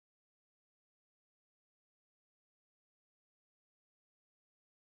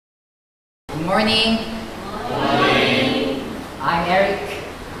Good morning. Good morning. I'm Eric.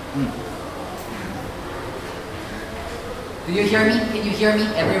 Do you hear me? Can you hear me,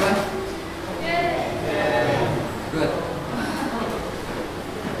 everyone? Yes. Good.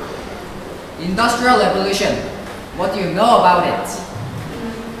 Industrial Revolution. What do you know about it?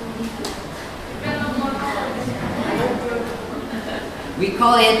 We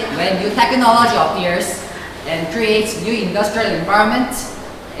call it when new technology appears and creates new industrial environment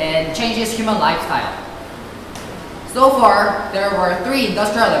and changes human lifestyle. So far, there were 3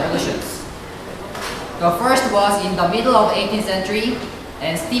 industrial revolutions. The first was in the middle of 18th century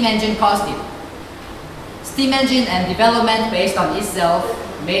and steam engine caused it. Steam engine and development based on itself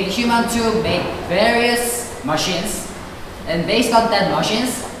made human to make various machines, and based on that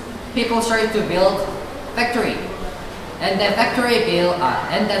machines, people started to build factory. And that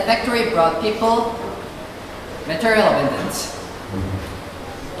factory brought people material abundance.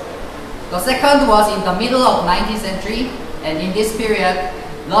 The second was in the middle of 19th century, and in this period,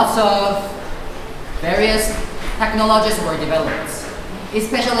 lots of various technologies were developed,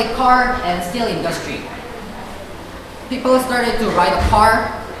 especially car and steel industry. People started to ride a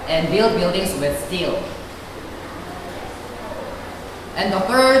car and build buildings with steel. And the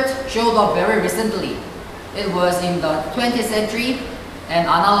third showed up very recently. It was in the 20th century, and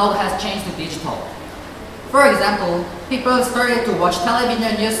analog has changed to digital. For example, people started to watch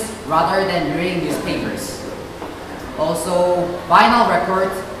television news rather than reading newspapers. Also, vinyl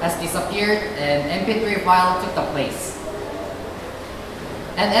record has disappeared and MP3 file took the place.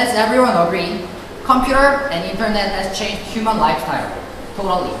 And as everyone agreed, computer and internet has changed human lifestyle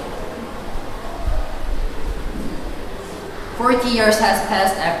totally. 40 years has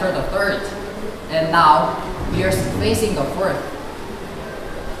passed after the third, and now we are facing the fourth.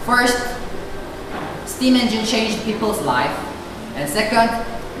 First, steam engine changed people's life, and second,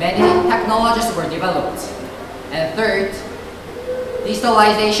 many technologies were developed, and third,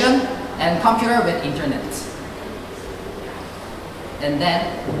 digitalization and computer with internet. And then,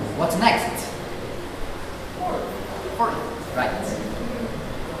 what's next? Fourth, right.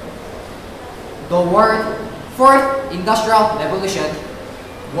 The word Fourth Industrial Revolution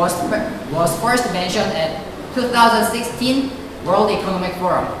was first mentioned at 2016 World Economic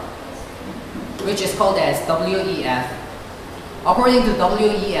Forum, which is called as WEF. According to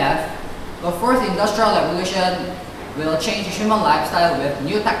WEF, the fourth industrial revolution will change human lifestyle with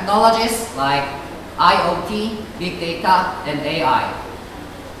new technologies like IoT, big data, and AI.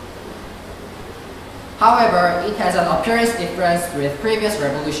 However, it has an appearance difference with previous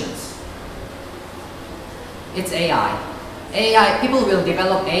revolutions. It's AI. People will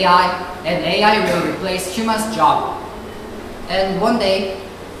develop AI, and AI will replace humans' job. And one day,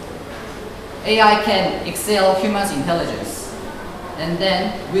 AI can excel humans' intelligence. And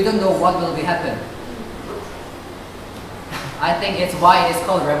then, we don't know what will happen. I think it's why it is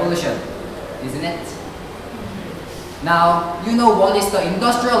called revolution, isn't it? Now, you know what is the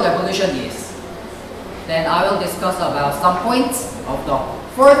industrial revolution is. Then I will discuss about some points of the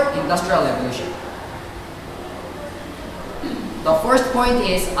fourth industrial revolution. The first point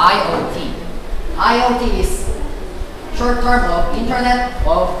is IoT. IoT is short term of Internet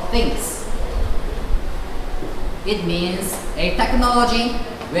of Things. It means a technology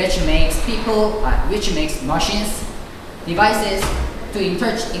which makes machines, devices to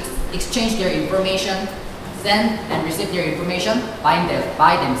exchange their information, send and receive their information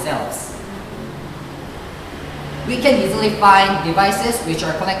by themselves. We can easily find devices which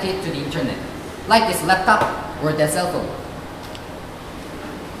are connected to the internet, like this laptop or the cell phone.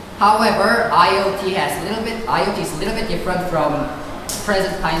 However, IoT is a little bit different from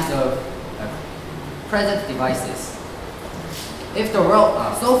present kinds of present devices. If the world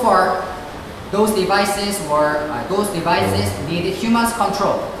so far, those devices needed humans'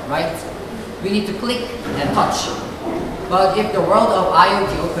 control, right? We need to click and touch. But if the world of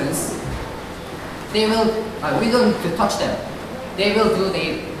IoT opens, we don't need to touch them. They will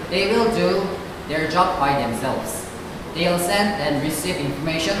do their job by themselves. They'll send and receive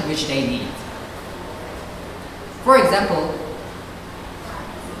information which they need. For example,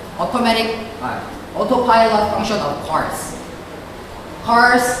 autopilot function of cars.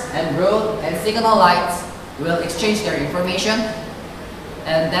 Cars and road and signal lights will exchange their information,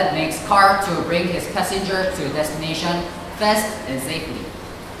 and that makes car to bring his passenger to destination fast and safely.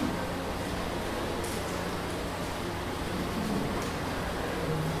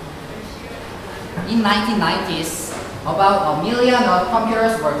 In 1990s, about 1 million of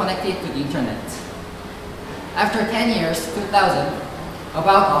computers were connected to the internet. After 10 years, 2000,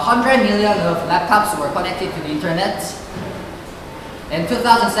 about 100 million of laptops were connected to the internet. In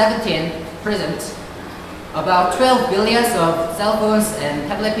 2017, present, about 12 billion of cell phones and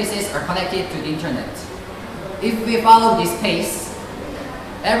tablet PCs are connected to the internet. If we follow this pace,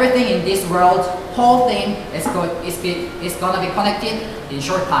 everything in this world, whole thing is going to be connected in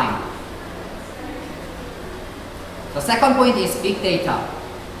short time. The second point is big data.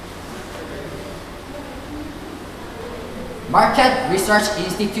 Market Research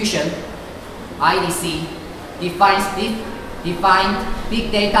Institution, IDC, defined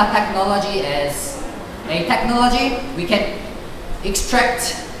big data technology as a technology we can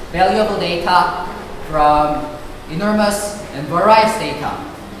extract valuable data from enormous and various data,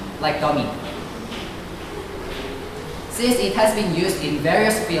 like dummy. Since it has been used in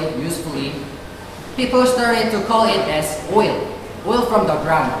various fields usefully, people started to call it as oil from the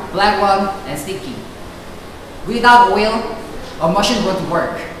ground, black one and sticky. Without oil, a machine won't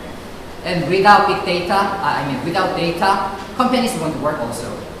work. And without big data, without data, companies won't work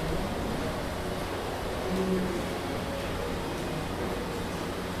also.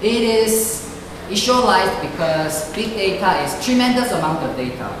 It is visualized because big data is tremendous amount of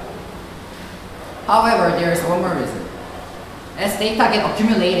data. However, there is one more reason. As data get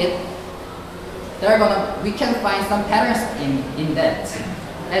accumulated, we can find some patterns in that.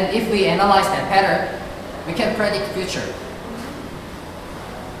 And if we analyze that pattern, we can predict future.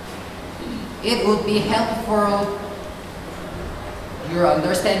 It would be helpful your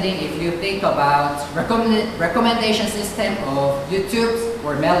understanding if you think about recommendation system of YouTube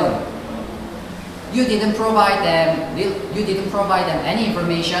or Melon. You didn't provide them any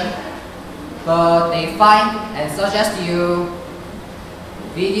information, but they find and suggest you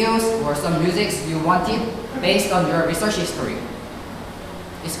videos or some musics you wanted based on your research history.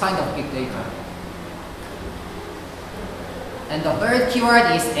 It's kind of big data. And the third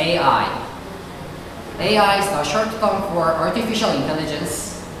keyword is AI. AI is a short term for artificial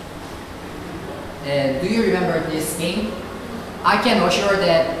intelligence. And do you remember this game? I can assure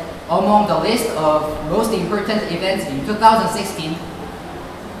that among the list of most important events in 2016,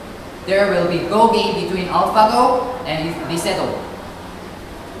 there will be Go game between AlphaGo and Lisedo.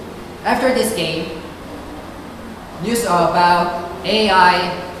 After this game, news about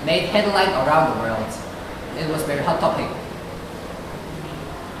AI made headline around the world. It was a very hot topic.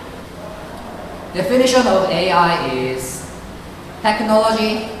 Definition of AI is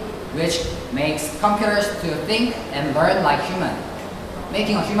technology which makes computers to think and learn like human,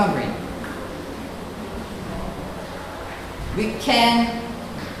 making a human brain. We can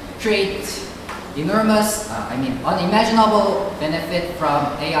create enormous, unimaginable benefit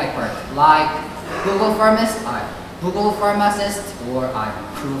from AI part, like Google Pharmacist,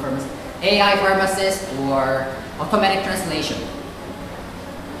 AI Pharmacist, or automatic translation.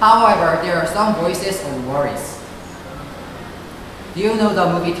 However, there are some voices of worries. Do you know the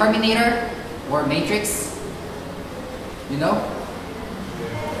movie Terminator or Matrix? You know?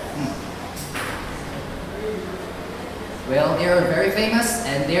 Well, they are very famous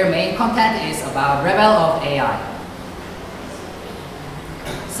and their main content is about rebel of AI.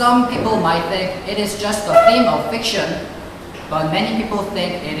 Some people might think it is just a theme of fiction, but many people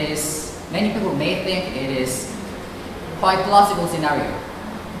may think it is quite plausible scenario.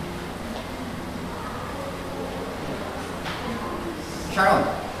 Sharon,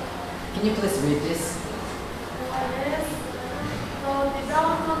 can you please read this? Yes. The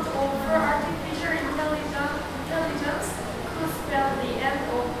development of artificial intelligence could spell the end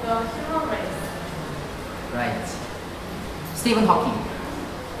of the human race. Right. Stephen Hawking.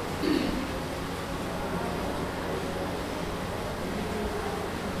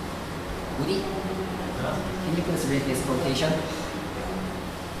 Woody, can you please read this quotation?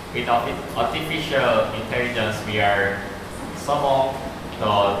 With artificial intelligence, we are some of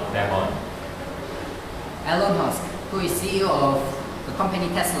the devil. Elon Musk, who is CEO of the company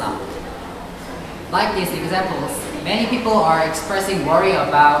Tesla. Like these examples, many people are expressing worry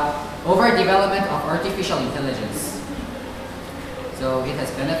about overdevelopment of artificial intelligence. So it has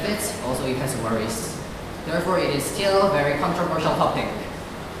benefits, also it has worries. Therefore, it is still a very controversial topic.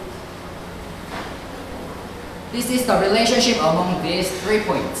 This is the relationship among these 3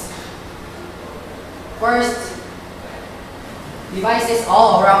 points. First, devices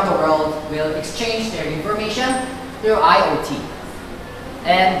all around the world will exchange their information through IoT.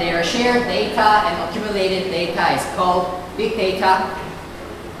 And their shared data and accumulated data is called big data.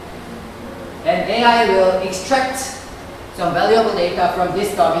 And AI will extract some valuable data from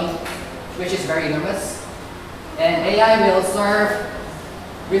this dummy, which is very enormous. And AI will serve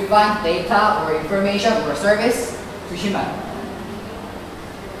refined data or information or service to human.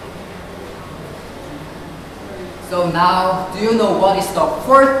 So now, do you know what is the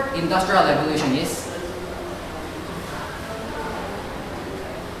fourth industrial revolution is?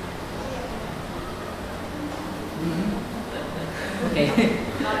 Okay.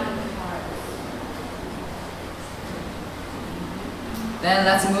 Then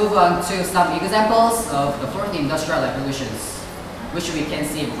let's move on to some examples of the fourth industrial revolutions, which we can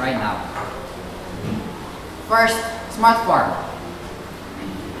see right now. First, smart farm.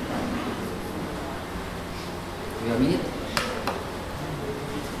 Wait a minute.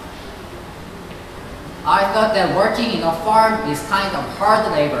 I thought that working in a farm is kind of hard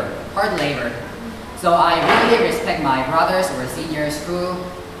labor. So I really respect my brothers or seniors who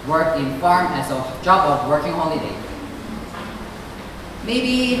work in farm as a job of working holiday.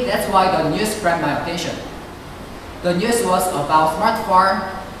 Maybe that's why the news grabbed my attention. The news was about smart farm,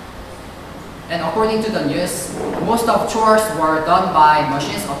 and according to the news, most of chores were done by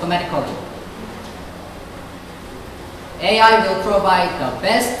machines automatically. AI will provide the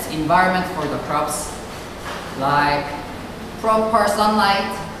best environment for the crops, like proper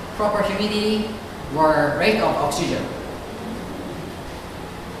sunlight, proper humidity, or rate of oxygen.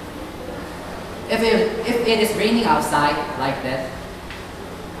 If it is raining outside like that,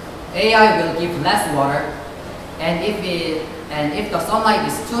 AI will give less water, and if the sunlight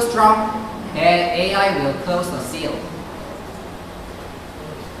is too strong, AI will close the seal.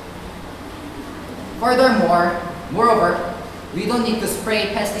 Moreover, we don't need to spray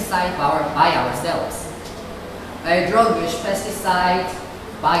pesticide by ourselves. A drug which pesticide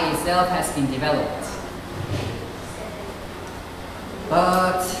by itself has been developed.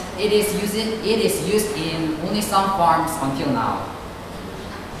 But it is used in only some farms until now.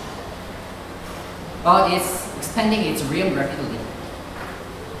 But it's expanding its realm rapidly.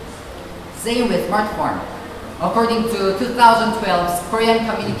 Same with smart farm. According to 2012's Korean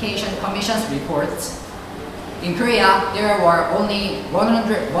Communication Commission's report, in Korea there were only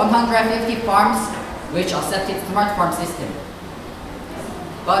 150 farms which accepted smart farm system.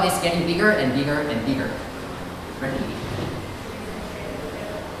 But it's getting bigger and bigger and bigger rapidly.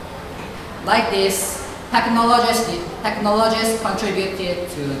 Like this, technologies contributed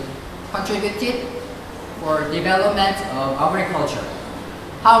for development of agriculture.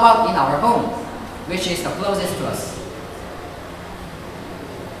 How about in our home, which is the closest to us?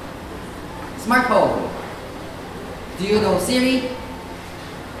 Smart home. Do you know Siri,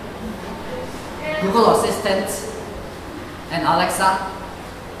 Google Assistant, and Alexa?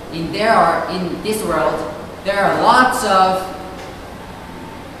 In this world, there are lots of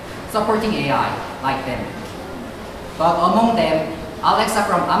supporting AI like them. But among them, Alexa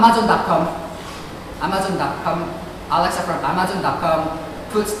from Amazon.com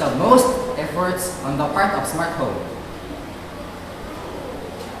puts the most efforts on the part of smart home.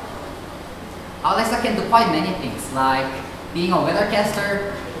 Alexa can do quite many things, like being a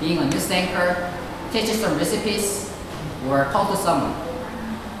weathercaster, being a news anchor, teach you some recipes, or call to someone.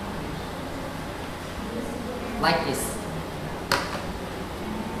 Like this.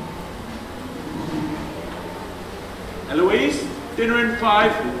 Eloise, dinner in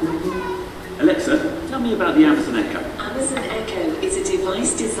 5. Alexa, tell me about the Amazon Echo. Amazon Echo is a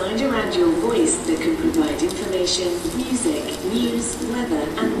device designed around your voice that can provide information, music, news, weather,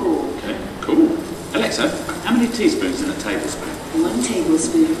 and more. Okay, cool. Alexa, how many teaspoons in a tablespoon? 1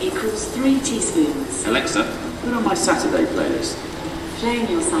 tablespoon equals 3 teaspoons. Alexa, put on my Saturday playlist. Playing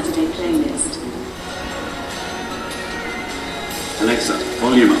your Saturday playlist. Alexa,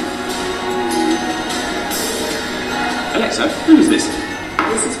 volume up. Alexa, who is this?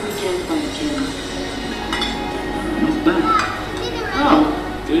 This is Weekend by Kim. Not bad. Oh,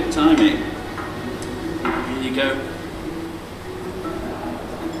 good timing. Here you go.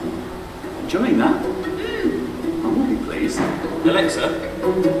 Enjoying that? I will be pleased. Alexa,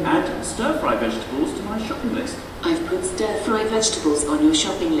 add stir-fry vegetables to my shopping list. I've put stir-fry vegetables on your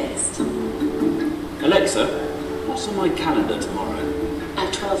shopping list. Alexa, what's on my calendar tomorrow?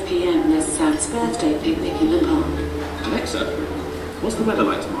 At 12 p.m. there's Sam's birthday picnic in the park. Alexa, what's the weather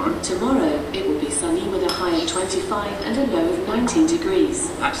like tomorrow? Tomorrow it will be sunny with a high of 25 and a low of 19 degrees.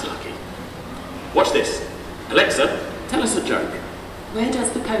 That's lucky. Watch this. Alexa, tell us a joke. Where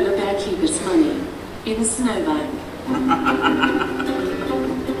does the polar bear keep its money? In a snowbank.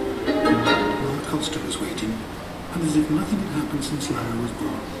 Lord Costa was waiting, and as if nothing had happened since Lara was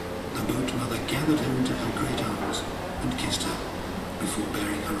born, the boat mother gathered her into her great arms and kissed her before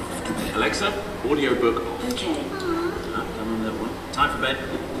bearing her off to bed. Alexa, audiobook off. Okay. Come on, little one. Time for bed.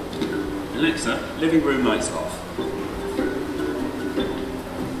 Alexa, living room lights off.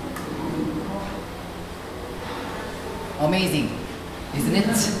 Amazing, isn't it?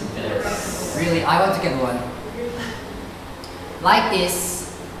 Yes. Really, I want to get one. Like this,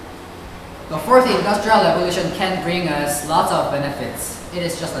 the fourth industrial revolution can bring us lots of benefits. It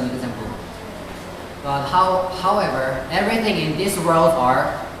is just an example. But however, everything in this world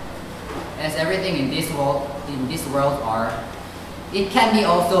it can be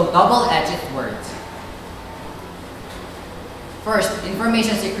also double-edged word. First,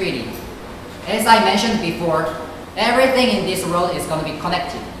 information security. As I mentioned before, everything in this world is going to be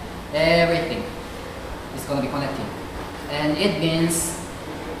connected. Everything is going to be connected. And it means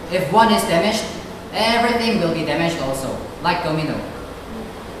if one is damaged, everything will be damaged also, like domino.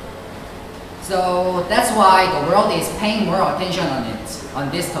 So that's why the world is paying more attention on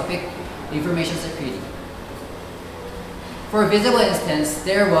this topic, information security. For visible instance,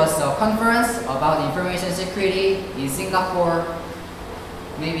 there was a conference about information security in Singapore,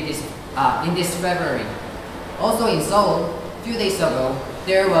 maybe in this February. Also in Seoul, a few days ago,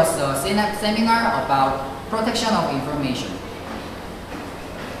 there was a seminar about protection of information.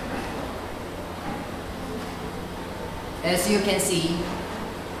 As you can see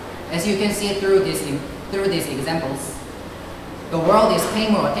through these examples, the world is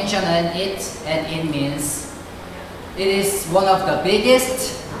paying more attention on it, and it means it is one of the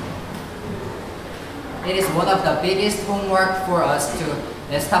biggest homework for us to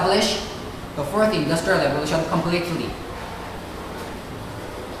establish the fourth industrial revolution completely.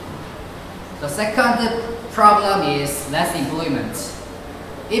 The second problem is less employment.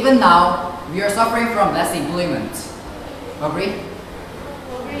 Even now, we are suffering from less employment. Agree?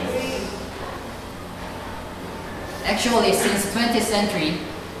 Actually, since 20th century,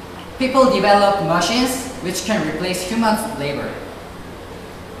 people developed machines which can replace human labor.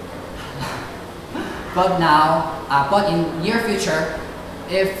 But in near future,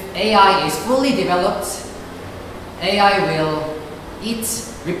 if AI is fully developed, AI will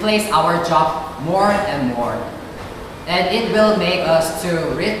replace our job more and more, and it will make us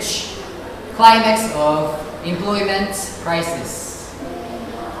to reach climax of employment crisis.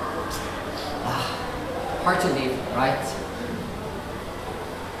 Hard to live, right?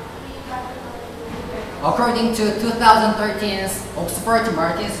 According to 2013's Oxford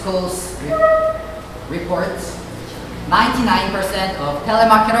Martin School's report, 99% of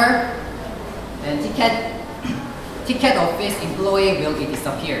telemarketer and ticket office employee will be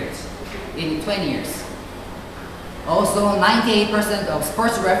disappeared in 20 years. Also, 98% of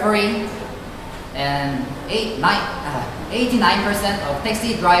sports referee and 89% of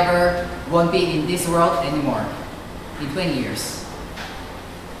taxi driver won't be in this world anymore in 20 years.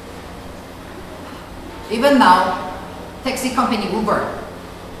 Even now, taxi company Uber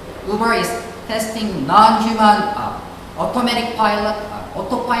is testing non-human automatic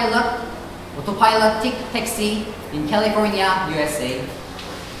autopilot taxi in California, USA.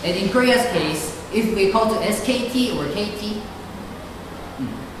 And in Korea's case, if we call to SKT or KT,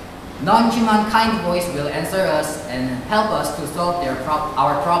 non-human kind voice will answer us and help us to solve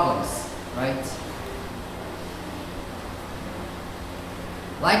our problems, right?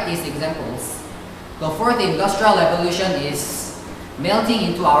 Like these examples, the fourth industrial revolution is melting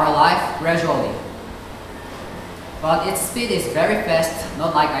into our life gradually. But its speed is very fast,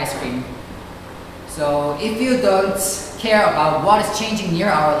 not like ice cream. So if you don't care about what is changing near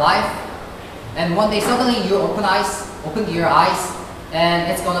our life, and one day suddenly you open your eyes, and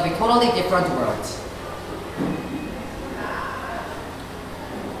it's gonna be totally different world.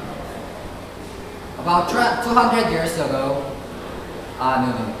 About 200 years ago,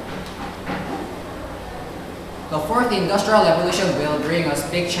 the fourth industrial revolution will bring us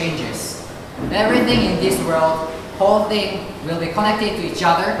big changes. Everything in this world, whole thing will be connected to each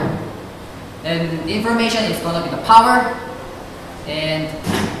other, and information is gonna be the power, and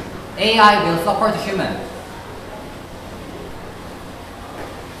AI will support human.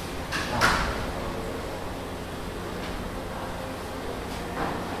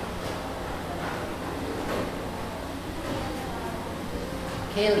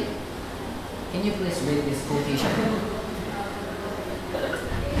 Kaylee, can you please read this quotation?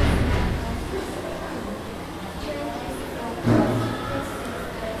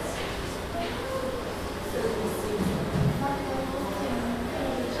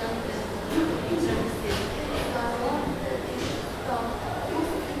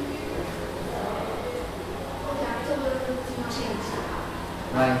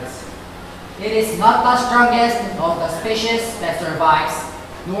 Right. It is not the strongest of the species that survives,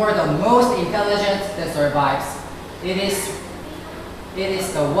 nor the most intelligent that survives. It is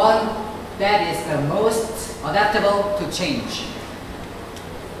the one that is the most adaptable to change.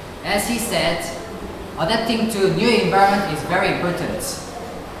 As he said, adapting to new environment is very important.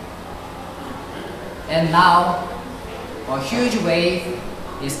 And now, a huge wave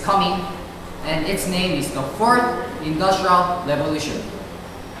is coming, and its name is the Fourth Industrial Revolution.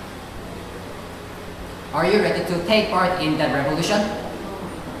 Are you ready to take part in that revolution?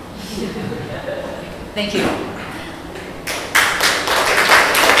 Thank you.